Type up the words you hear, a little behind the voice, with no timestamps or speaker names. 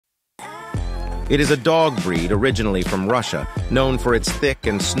It is a dog breed originally from Russia, known for its thick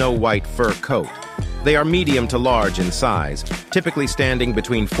and snow-white fur coat. They are medium to large in size, typically standing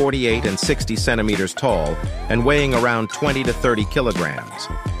between 48 and 60 centimeters tall and weighing around 20 to 30 kilograms.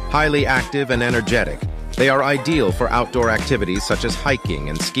 Highly active and energetic, they are ideal for outdoor activities such as hiking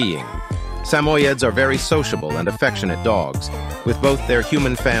and skiing. Samoyeds are very sociable and affectionate dogs, with both their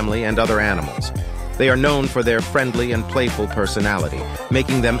human family and other animals. They are known for their friendly and playful personality,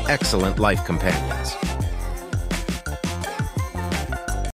 making them excellent life companions.